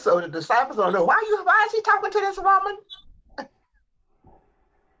the disciples don't know, why is he talking to this woman?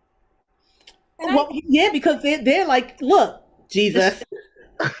 Well, yeah, because they're like, look, Jesus.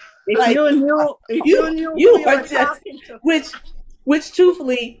 If Like, you knew, if you you knew who you you are were just talking to. which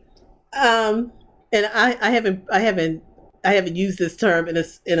truthfully, and I haven't used this term in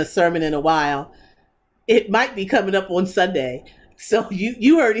a sermon in a while. It might be coming up on Sunday. So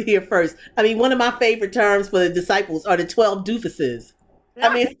you heard it here first. I mean, one of my favorite terms for the disciples are the 12 doofuses.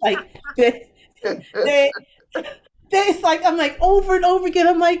 I mean, it's like they it's like, I'm like, over and over again.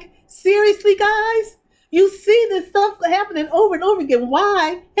 I'm like, seriously, guys, you see this stuff happening over and over again.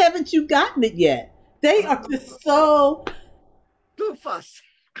 Why haven't you gotten it yet? They are just so Doofus.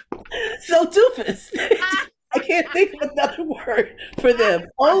 doofus. I can't think of another word for them.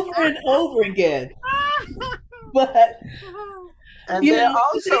 Over and over again. But And you they're know,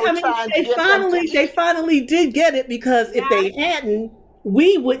 also I mean, trying to get them to they finally did get it, because if they hadn't,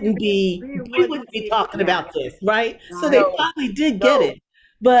 we wouldn't be talking about this, right? So they finally did get it.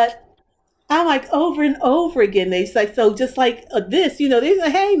 But I'm like, over and over again, they say, so just like this, you know, they say,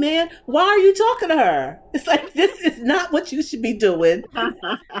 hey man, why are you talking to her? It's like, this is not what you should be doing.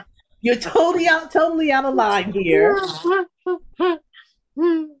 You're totally out of line here.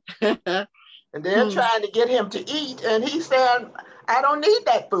 And they're trying to get him to eat, and he's saying, I don't need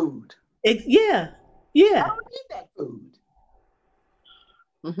that food. Yeah. I don't need that food.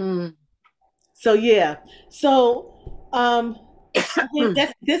 Mm-hmm. So yeah. So I think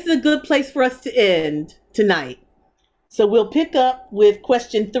this is a good place for us to end tonight. So we'll pick up with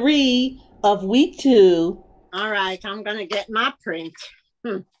question 3 of week 2. All right, I'm gonna get my print.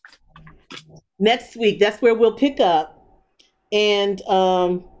 Next week. That's where we'll pick up. And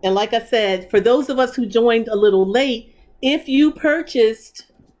like I said, for those of us who joined a little late, if you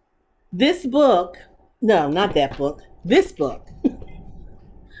purchased this book, no, not that book, this book.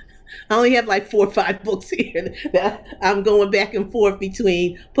 I only have like 4 or 5 books here that I'm going back and forth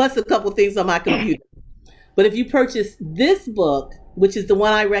between, plus a couple things on my computer. But if you purchase this book, which is the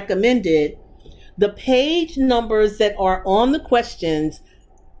one I recommended, the page numbers that are on the questions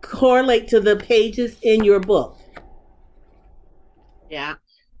correlate to the pages in your book. Yeah.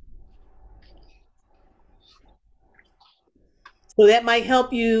 So that might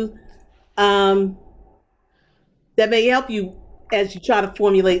help you. That may help you as you try to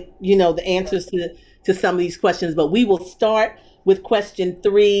formulate, you know, the answers to some of these questions. But we will start with question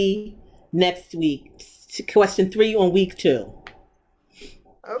 3 next week. Question 3 on week 2.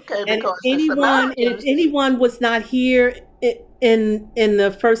 Okay, And because if anyone was not here in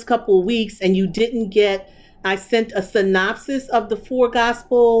the first couple of weeks and you didn't get, I sent a synopsis of the 4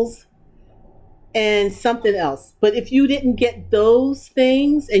 Gospels and something else. But if you didn't get those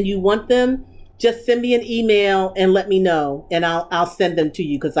things and you want them, just send me an email and let me know, and I'll send them to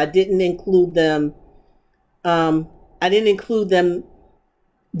you, because I didn't include them. I didn't include them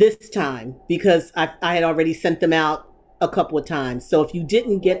this time because I had already sent them out a couple of times. So if you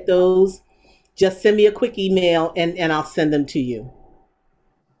didn't get those, just send me a quick email and I'll send them to you.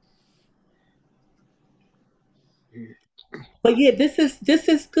 But yeah, this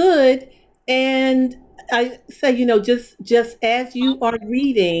is good. And I say, you know, just as you are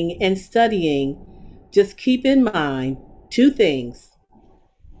reading and studying, just keep in mind 2 things.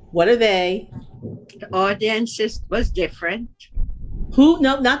 What are they? The audience was different. Who?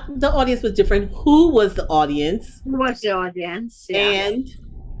 No, not the audience was different. Who was the audience? Who was the audience? Yeah.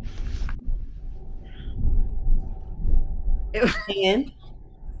 And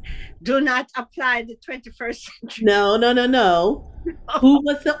do not apply the 21st century. No. Who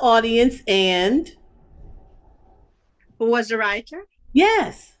was the audience and who was the writer?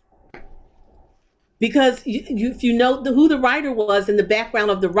 Yes. Because if you know who the writer was and the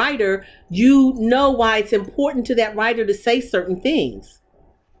background of the writer, you know why it's important to that writer to say certain things.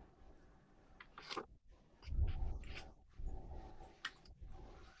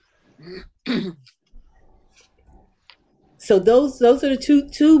 So those are the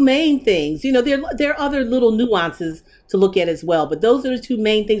two main things. You know, there are other little nuances to look at as well, but those are the two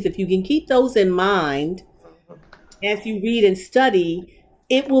main things. If you can keep those in mind as you read and study,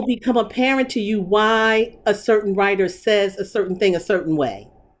 it will become apparent to you why a certain writer says a certain thing a certain way.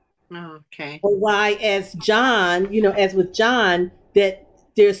 Okay. Or why, as John, you know, as with John, that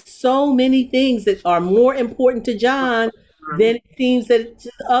there's so many things that are more important to John than it seems that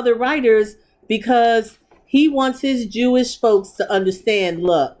to other writers, because he wants his Jewish folks to understand,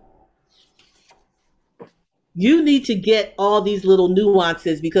 look, you need to get all these little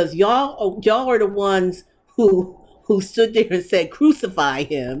nuances because y'all are the ones who stood there and said crucify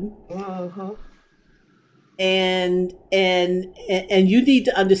him. Mhm. And you need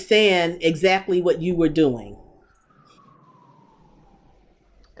to understand exactly what you were doing.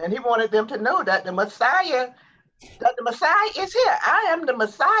 And he wanted them to know that the Messiah is here. I am the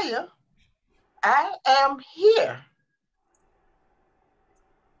Messiah. I am here.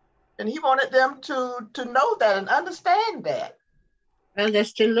 And he wanted them to know that and understand that. Well, they're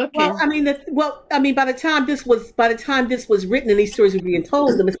still looking. Well, I mean, by the time this was written and these stories were being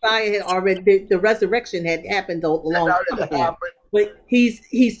told, the Messiah had already, the resurrection had happened a long time ago. But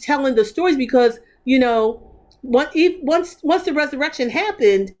he's telling the stories because, you know, once the resurrection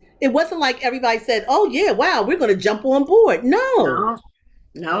happened, it wasn't like everybody said, "Oh yeah, wow, we're going to jump on board." No.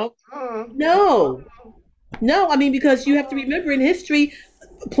 I mean, because you have to remember in history,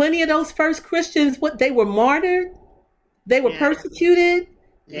 plenty of those first Christians, they were martyred. They were persecuted.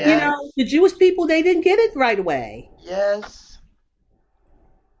 Yes. You know, the Jewish people, they didn't get it right away. Yes.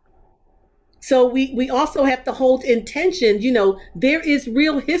 So we also have to hold in tension, you know, there is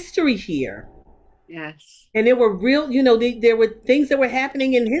real history here. Yes. And there were real, you know, there were things that were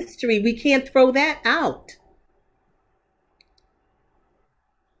happening in history. We can't throw that out.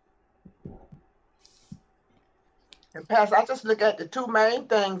 And Pastor, I just look at the two main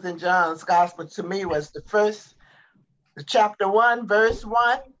things in John's gospel to me was the chapter 1, verse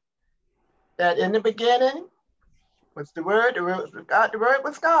 1, that in the beginning was the Word was God, the Word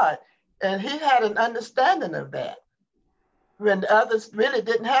was God. And he had an understanding of that. When the others really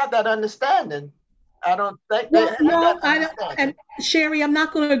didn't have that understanding. I don't think they had that understanding. And Sherry, I'm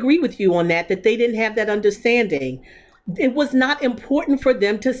not going to agree with you on that they didn't have that understanding. It was not important for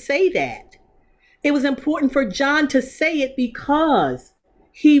them to say that. It was important for John to say it because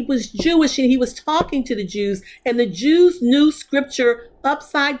he was Jewish and he was talking to the Jews, and the Jews knew scripture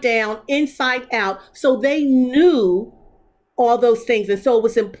upside down, inside out. So they knew all those things. And so it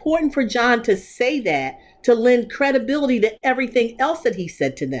was important for John to say that, to lend credibility to everything else that he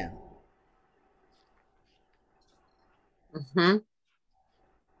said to them. Mm-hmm.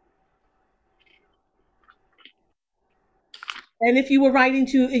 And if you were writing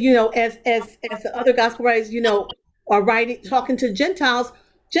to, you know, as the other gospel writers, you know, are talking to Gentiles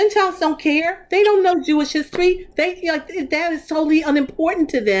don't care. They don't know Jewish history. That is totally unimportant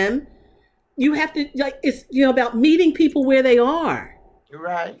to them. You have to, it's, you know, about meeting people where they are.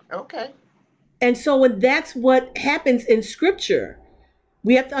 Right. Okay. And so when that's what happens in scripture,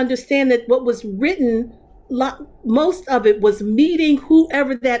 we have to understand that what was written, most of it was meeting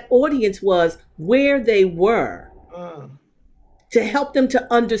whoever that audience was, where they were, to help them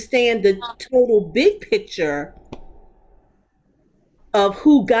to understand the total big picture of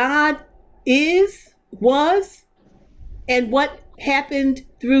who God was, and what happened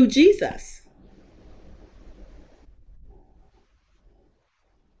through Jesus.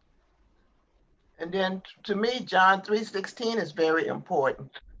 And then to me, John 3:16 is very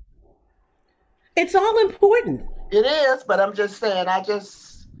important. It's all important. It is, but I'm just saying,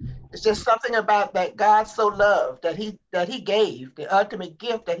 it's just something about that God so loved that he gave the ultimate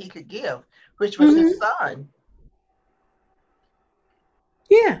gift that he could give, which was his son.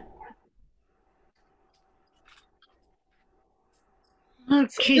 Yeah.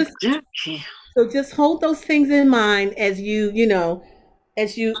 Okay. So just hold those things in mind as you know,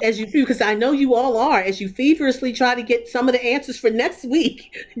 as you because I know you all are, as you feverishly try to get some of the answers for next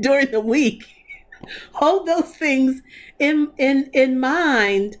week during the week. Hold those things in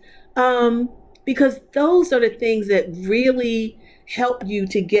mind, because those are the things that really help you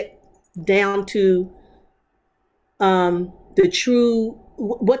to get down to the true,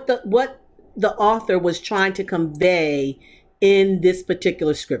 what the author was trying to convey in this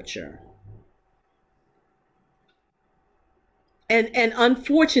particular scripture. And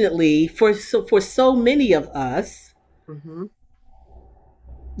unfortunately, for so many of us,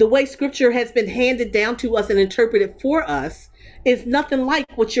 the way scripture has been handed down to us and interpreted for us is nothing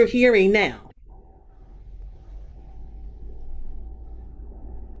like what you're hearing now.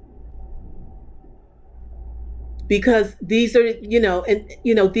 because these are,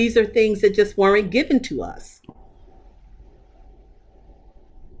 these are things that just weren't given to us.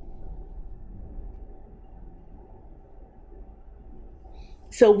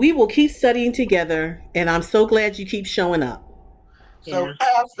 So we will keep studying together, and I'm so glad you keep showing up. So, Yeah.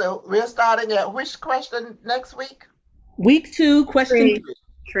 Pastor, we're starting at which question next week? Week 2, question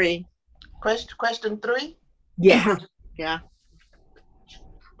 3. 3. Question 3? Yes. Yeah.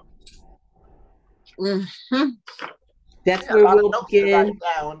 That's I got a where lot of we'll notes to begin. write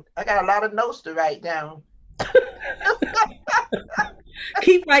down. I got a lot of notes to write down.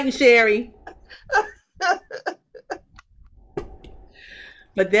 Keep writing, Sherry.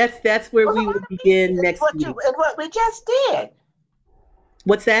 But that's where we will begin next week. What we just did.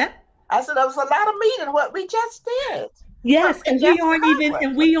 What's that? I said there was a lot of meat in what we just did. Yes, and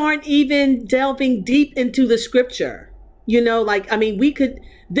we aren't even delving deep into the scripture. We could,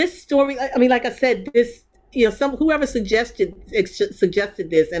 this story, like I said, this, whoever suggested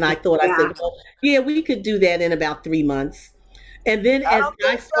this, and I thought, I said, well, yeah, we could do that in about 3 months. And then as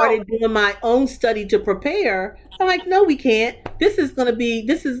I started doing my own study to prepare, I'm like, no, we can't. This is going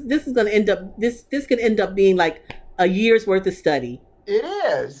to end up being like a year's worth of study. It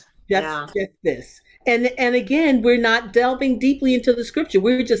is. Just this. And again, we're not delving deeply into the scripture.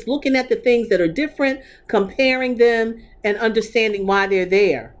 We're just looking at the things that are different, comparing them, and understanding why they're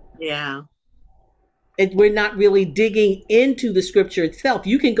there. Yeah. And we're not really digging into the scripture itself.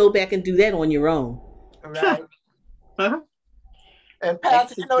 You can go back and do that on your own. Right. And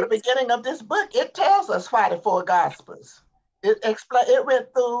Pastor, the beginning of this book, it tells us why the 4 Gospels. It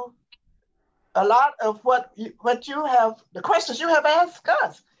went through a lot of what you have, the questions you have asked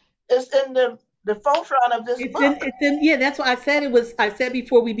us. It's in the forefront of this book. That's why I said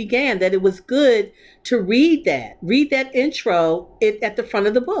before we began that it was good to read that intro at the front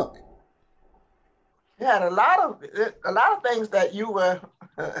of the book. You had a lot of things that you were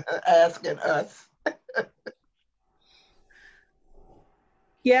asking us.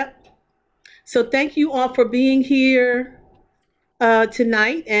 Yep. So thank you all for being here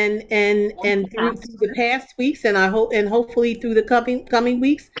tonight and through the past weeks, and hopefully through the coming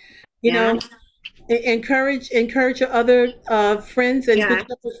weeks. Encourage your other friends and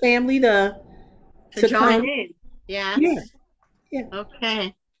family to join in. Yeah.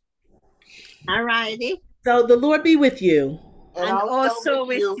 Okay. All righty. So the Lord be with you. And also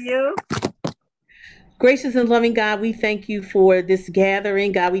with you. Gracious and loving God, we thank you for this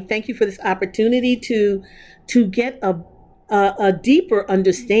gathering. God, we thank you for this opportunity to get a deeper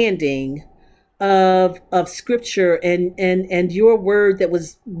understanding of scripture and your word that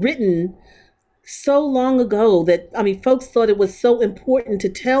was written so long ago that, folks thought it was so important to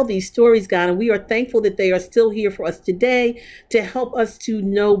tell these stories, God, and we are thankful that they are still here for us today to help us to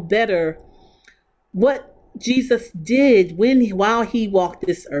know better what Jesus did while he walked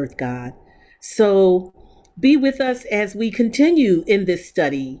this earth, God. So be with us as we continue in this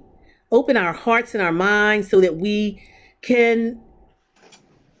study. Open our hearts and our minds so that we can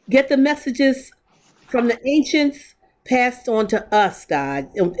get the messages from the ancients passed on to us, God,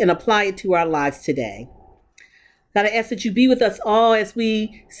 and apply it to our lives today. God, I ask that you be with us all as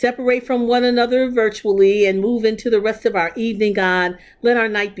we separate from one another virtually and move into the rest of our evening, God. Let our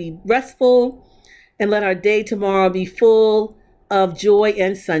night be restful and let our day tomorrow be full of joy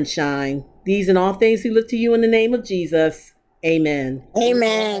and sunshine. These and all things we look to you in the name of Jesus. Amen.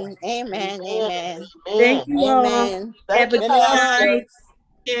 Amen. Amen. Amen. Thank you all. Have a good night. Thank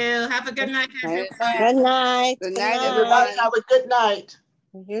you. Have a good night, everyone. Good night. Good night, everybody. Have a good night.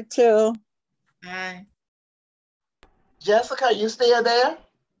 You too. Bye. Jessica, you still there?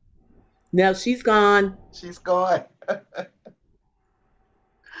 No, she's gone. She's gone.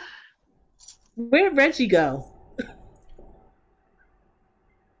 Where'd Reggie go?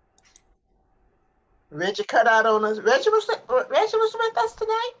 Reggie cut out on us. Reggie was with us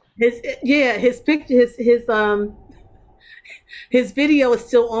tonight. His video is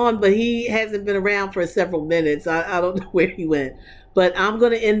still on, but he hasn't been around for several minutes. I don't know where he went, but I'm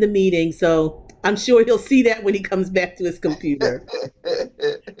going to end the meeting, so I'm sure he'll see that when he comes back to his computer.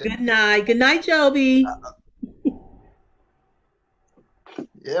 Good night. Good night, Joby.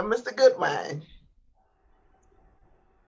 Yeah, Mr. Goodwine.